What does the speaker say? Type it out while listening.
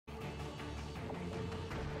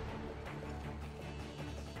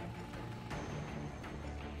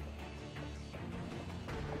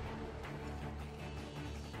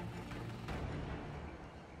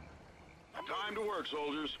Time to work,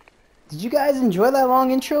 soldiers. Did you guys enjoy that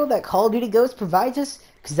long intro that Call of Duty Ghosts provides us?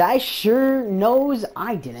 Because I sure knows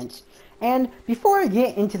I didn't. And before I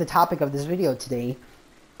get into the topic of this video today,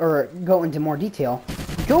 or go into more detail,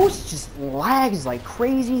 Ghost just lags like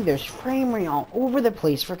crazy. There's frame rate all over the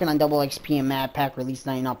place, freaking on Double XP and Mad Pack Release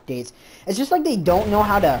 9 updates. It's just like they don't know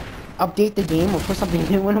how to update the game or put something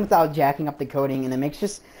new in without jacking up the coding, and it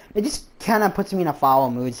just kind of puts me in a foul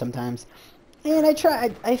mood sometimes. And I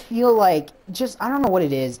feel like, I don't know what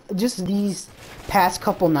it is, just these past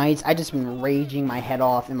couple nights, I just been raging my head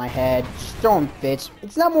off in my head, just throwing fits.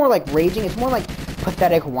 It's not more like raging, it's more like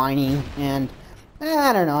pathetic whining, and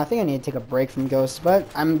I don't know, I think I need to take a break from Ghosts, but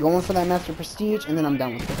I'm going for that Master Prestige, and then I'm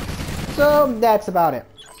done with it. So, that's about it.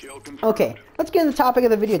 Okay, let's get into the topic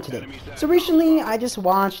of the video today. So recently, I just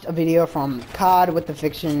watched a video from COD with the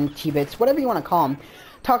Fiction, T-Bits, whatever you want to call them,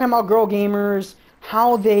 talking about girl gamers,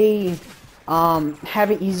 how they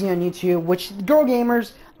have it easy on YouTube, which girl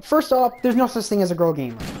gamers, first off, there's no such thing as a girl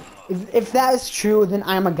gamer. If that is true, then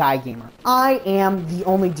I'm a guy gamer. I am the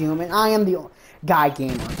only Doom, and I am the guy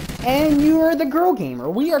gamer. And you're the girl gamer.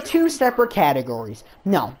 We are two separate categories.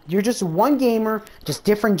 No, you're just one gamer, just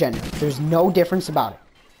different gender. There's no difference about it.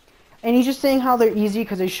 And he's just saying how they're easy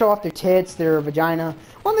because they show off their tits, their vagina.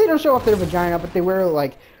 Well, they don't show off their vagina, but they wear,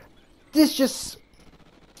 like, this just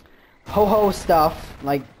ho-ho stuff,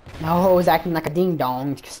 like, Ho-Ho is acting like a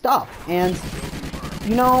ding-dong stuff. And,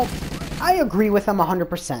 you know, I agree with him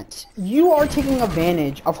 100%. You are taking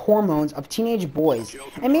advantage of hormones of teenage boys,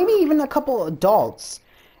 and maybe even a couple adults,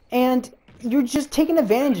 and you're just taking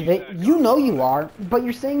advantage of it. You know you are, but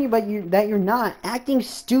you're saying that you're not, acting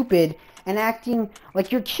stupid and acting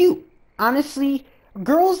like you're cute. Honestly,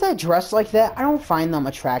 girls that dress like that, I don't find them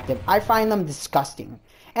attractive. I find them disgusting.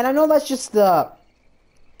 And I know that's just the,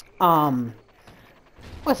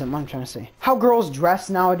 what I'm trying to say? How girls dress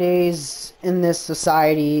nowadays in this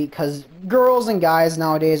society, because girls and guys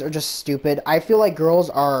nowadays are just stupid. I feel like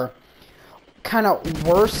girls are kind of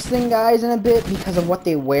worse than guys in a bit because of what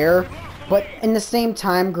they wear. But in the same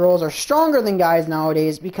time, girls are stronger than guys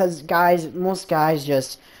nowadays because most guys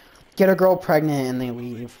just get a girl pregnant and they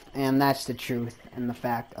leave. And that's the truth and the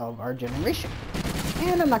fact of our generation.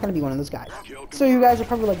 And I'm not going to be one of those guys. So you guys are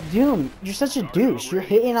probably like, Doom, you're such a douche. You're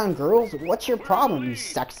hitting on girls. What's your problem, you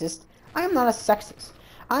sexist? I am not a sexist.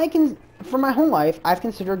 For my whole life, I've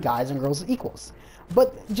considered guys and girls equals.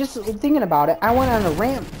 But just thinking about it, I went on a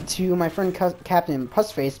rant to my friend Captain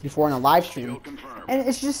Pussface before in a live stream. And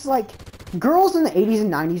it's just like, girls in the 80s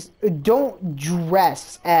and 90s don't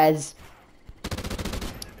dress as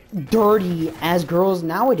dirty as girls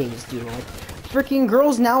nowadays do. Like, freaking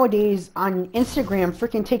girls nowadays on Instagram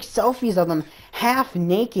freaking take selfies of them half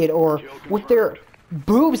naked or with their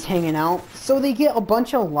boobs hanging out so they get a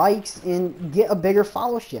bunch of likes and get a bigger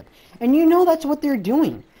followership. And you know that's what they're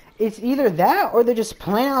doing. It's either that or they're just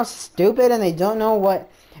plain out stupid and they don't know what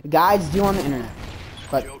guys do on the internet.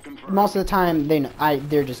 But most of the time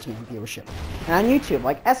they're just doing viewership. And on YouTube,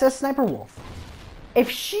 like SS Sniper Wolf, if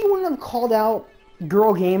she wouldn't have called out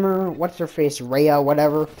girl gamer, what's her face, Rhea,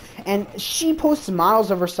 whatever, and she posts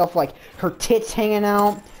models of herself like her tits hanging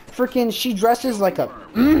out, freaking she dresses like a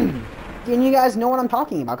and you guys know what I'm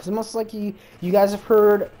talking about because most likely you guys have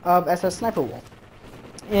heard of SS Sniper Wolf,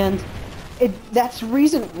 and that's the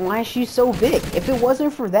reason why she's so big. If it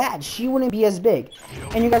wasn't for that, she wouldn't be as big.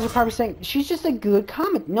 And you guys are probably saying she's just a good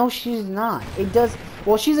comment. No, she's not.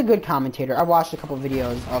 Well, she's a good commentator. I watched a couple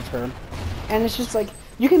videos of her, and it's just like,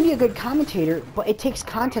 you can be a good commentator, but it takes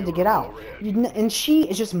content to get out. And she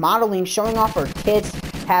is just modeling, showing off her tits,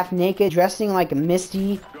 half naked, dressing like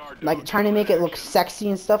Misty, like trying to make it look sexy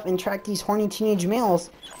and stuff, and attract these horny teenage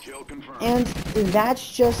males. And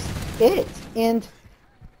that's just it. And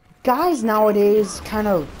guys nowadays kind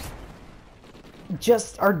of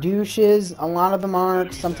just are douches. A lot of them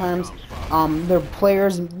aren't. Sometimes they're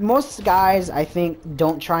players. Most guys, I think,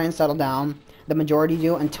 don't try and settle down. The majority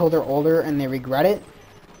do until they're older and they regret it.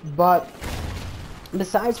 But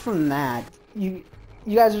besides from that, you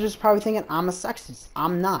guys are just probably thinking I'm a sexist.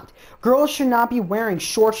 I'm not. Girls should not be wearing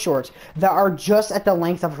short shorts that are just at the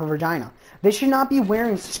length of her vagina. They should not be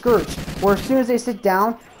wearing skirts where as soon as they sit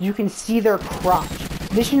down, you can see their crotch.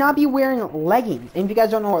 They should not be wearing leggings. And if you guys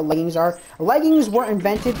don't know what leggings are, leggings were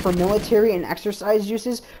invented for military and exercise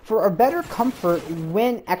uses for a better comfort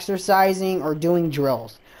when exercising or doing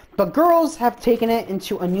drills. But girls have taken it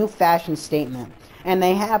into a new fashion statement. And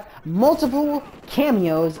they have multiple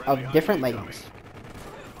cameos of different leggings.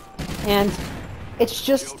 And it's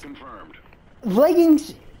just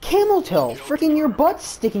leggings, camel toe, freaking your butt's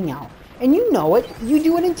sticking out. And you know it, you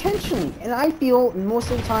do it intentionally. And I feel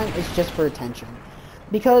most of the time it's just for attention.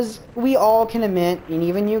 Because we all can admit, and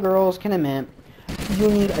even you girls can admit, you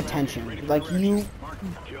need attention. Like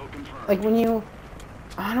when you,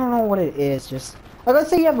 I don't know what it is, just, like let's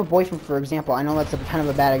say you have a boyfriend, for example. I know that's kind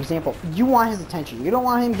of a bad example. You want his attention. You don't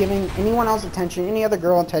want him giving anyone else attention, any other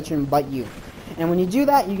girl attention but you. And when you do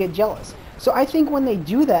that, you get jealous. So I think when they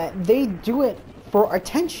do that, they do it for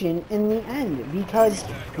attention in the end. Because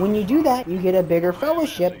when you do that, you get a bigger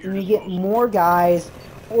fellowship, and you get more guys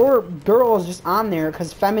or girls just on there,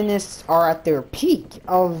 because feminists are at their peak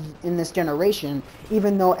in this generation,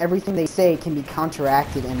 even though everything they say can be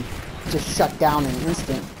counteracted and just shut down in an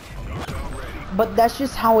instant. But that's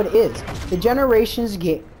just how it is. The generations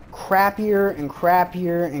get crappier and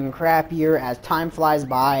crappier and crappier as time flies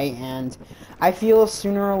by, and I feel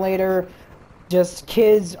sooner or later, just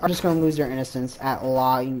kids are just going to lose their innocence at a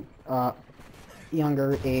lot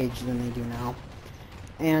younger age than they do now.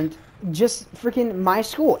 And just freaking my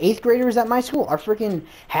school, 8th graders at my school are freaking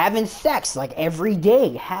having sex like every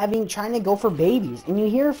day, trying to go for babies. And you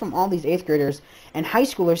hear from all these 8th graders and high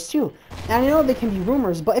schoolers too. And I know they can be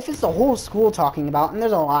rumors, but if it's the whole school talking about, and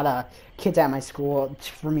there's a lot of kids at my school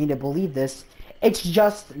for me to believe this, it's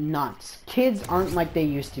just nuts. Kids aren't like they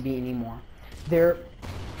used to be anymore.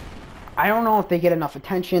 I don't know if they get enough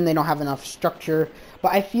attention, they don't have enough structure,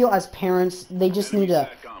 but I feel as parents, they just need to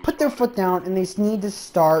put their foot down, and they just need to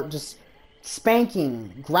start just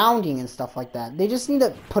spanking, grounding, and stuff like that. They just need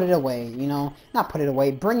to put it away, you know? Not put it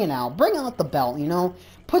away, bring it out. Bring out the belt, you know?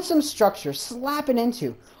 Put some structure, slap it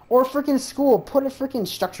into. Or freaking school, put a freaking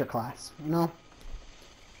structure class, you know?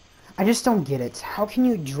 I just don't get it. How can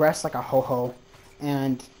you dress like a ho-ho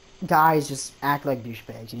and guys just act like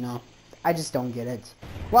douchebags, you know? I just don't get it.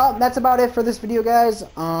 Well, that's about it for this video, guys.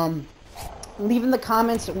 Leave in the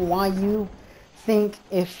comments why you think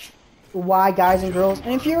why guys and girls,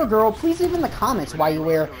 and if you're a girl, please leave in the comments why you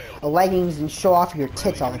wear leggings and show off your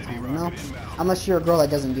tits all the time, you know? Unless you're a girl that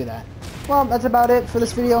doesn't do that. Well, that's about it for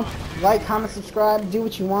this video. Like, comment, subscribe, do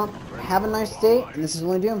what you want. Have a nice day, and this is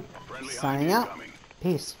Willie Doom, signing out.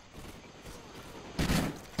 Peace.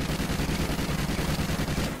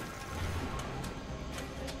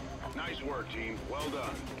 Nice work, team. Well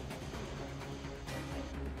done.